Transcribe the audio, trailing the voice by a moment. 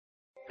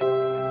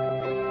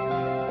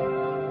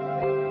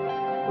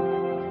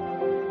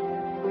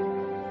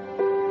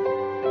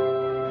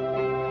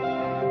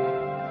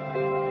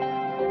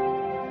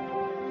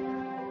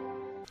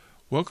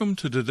Welcome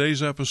to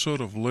today's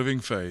episode of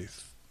Living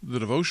Faith, the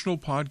devotional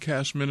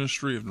podcast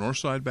ministry of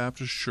Northside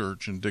Baptist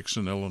Church in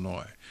Dixon,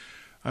 Illinois.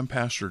 I'm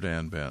Pastor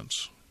Dan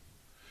Bentz.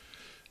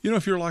 You know,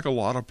 if you're like a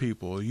lot of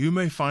people, you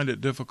may find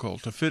it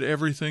difficult to fit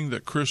everything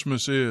that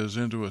Christmas is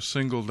into a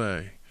single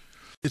day.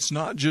 It's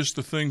not just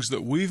the things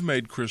that we've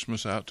made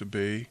Christmas out to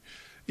be.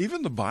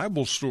 Even the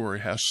Bible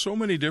story has so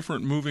many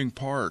different moving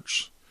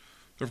parts.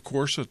 There's, of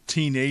course, a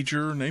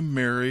teenager named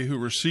Mary who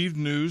received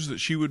news that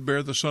she would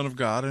bear the Son of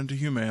God into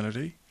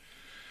humanity.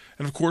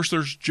 And of course,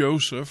 there's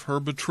Joseph,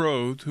 her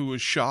betrothed, who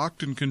was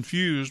shocked and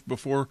confused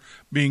before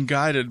being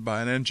guided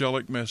by an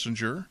angelic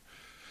messenger.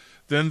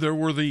 Then there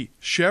were the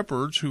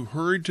shepherds who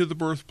hurried to the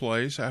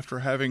birthplace after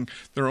having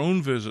their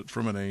own visit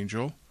from an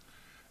angel.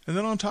 And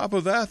then on top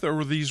of that, there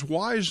were these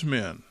wise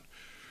men.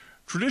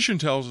 Tradition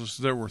tells us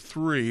there were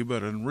 3,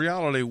 but in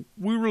reality,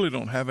 we really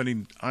don't have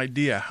any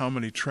idea how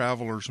many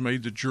travelers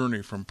made the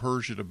journey from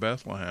Persia to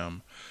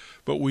Bethlehem.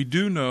 But we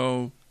do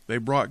know they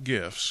brought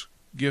gifts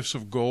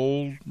of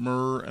gold,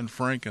 myrrh, and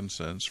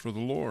frankincense for the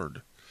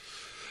Lord.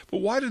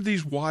 But why did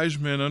these wise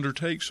men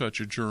undertake such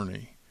a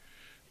journey?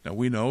 Now,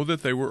 we know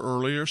that they were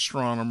early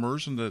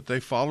astronomers and that they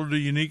followed a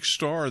unique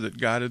star that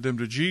guided them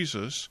to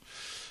Jesus.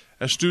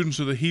 As students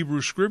of the Hebrew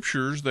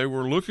Scriptures, they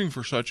were looking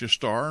for such a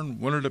star, and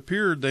when it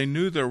appeared, they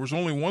knew there was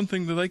only one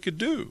thing that they could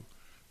do: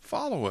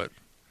 follow it.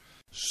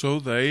 So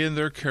they and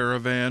their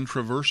caravan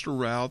traversed a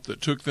route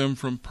that took them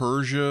from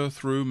Persia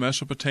through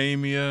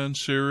Mesopotamia and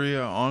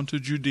Syria on to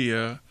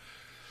Judea.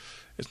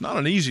 It's not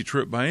an easy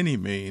trip by any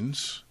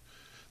means.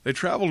 They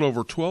traveled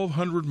over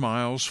 1,200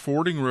 miles,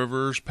 fording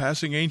rivers,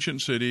 passing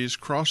ancient cities,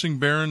 crossing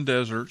barren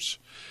deserts.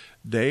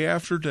 Day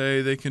after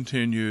day they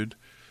continued,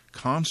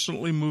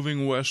 constantly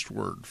moving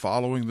westward,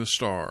 following the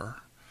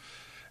star.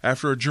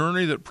 After a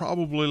journey that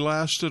probably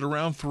lasted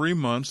around 3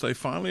 months, they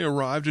finally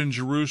arrived in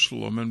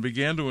Jerusalem and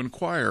began to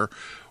inquire,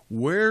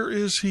 "Where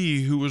is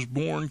he who was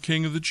born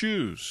King of the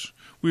Jews?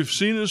 We've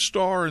seen his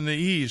star in the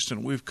east,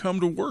 and we've come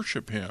to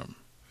worship him."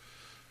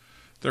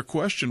 Their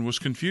question was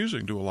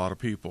confusing to a lot of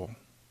people.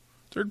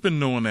 There had been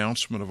no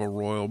announcement of a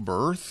royal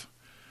birth.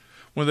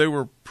 When they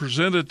were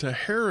presented to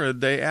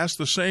Herod, they asked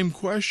the same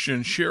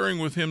question, sharing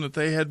with him that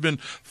they had been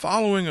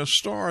following a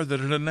star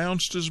that had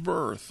announced his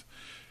birth.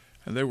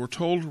 And they were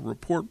told to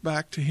report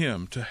back to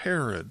him, to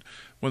Herod,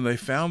 when they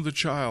found the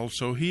child,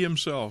 so he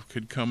himself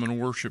could come and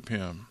worship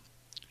him.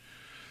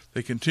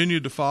 They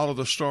continued to follow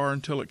the star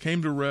until it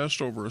came to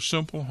rest over a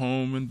simple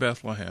home in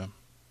Bethlehem.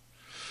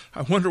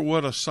 I wonder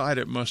what a sight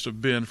it must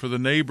have been for the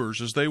neighbors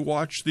as they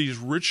watched these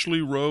richly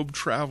robed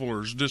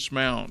travelers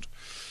dismount.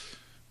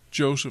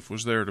 Joseph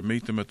was there to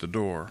meet them at the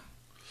door.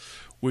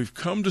 "We've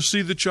come to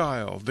see the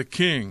child, the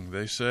King,"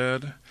 they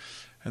said,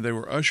 and they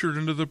were ushered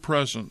into the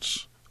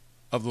presence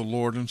of the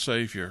Lord and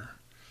Savior.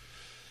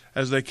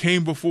 As they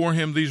came before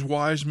him, these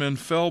wise men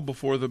fell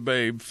before the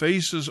babe,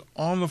 faces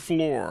on the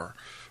floor,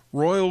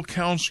 royal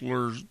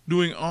counselors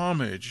doing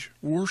homage,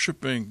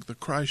 worshiping the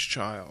Christ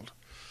child.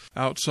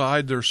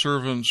 Outside, their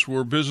servants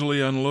were busily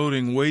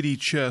unloading weighty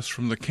chests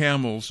from the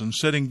camels and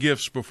setting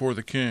gifts before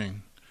the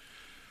king.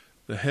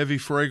 The heavy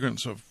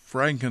fragrance of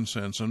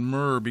frankincense and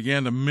myrrh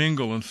began to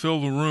mingle and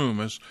fill the room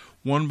as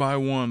one by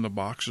one the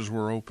boxes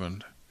were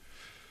opened.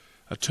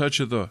 A touch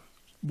of the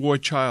boy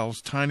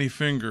child's tiny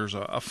fingers,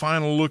 a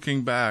final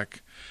looking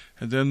back,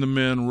 and then the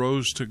men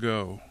rose to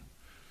go.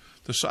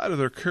 The sight of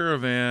their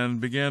caravan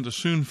began to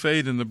soon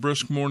fade in the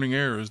brisk morning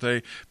air as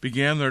they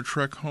began their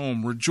trek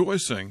home,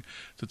 rejoicing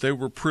that they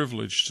were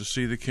privileged to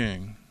see the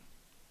King.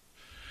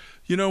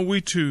 You know, we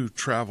too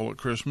travel at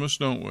Christmas,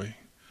 don't we?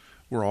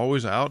 We're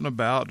always out and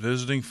about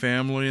visiting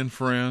family and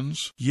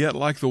friends. Yet,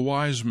 like the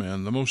wise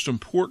men, the most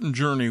important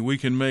journey we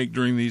can make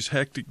during these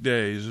hectic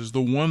days is the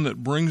one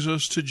that brings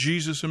us to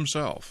Jesus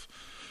himself,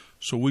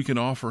 so we can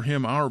offer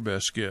him our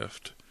best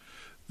gift,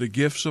 the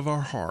gifts of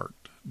our heart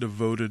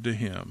devoted to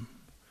him.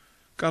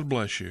 God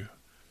bless you.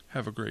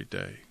 Have a great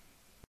day.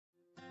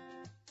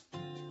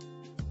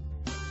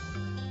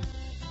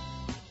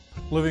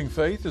 Living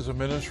Faith is a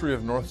ministry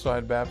of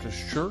Northside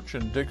Baptist Church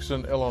in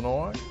Dixon,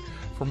 Illinois.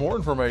 For more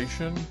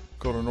information,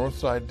 go to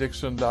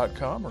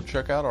northsidedixon.com or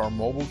check out our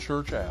mobile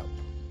church app.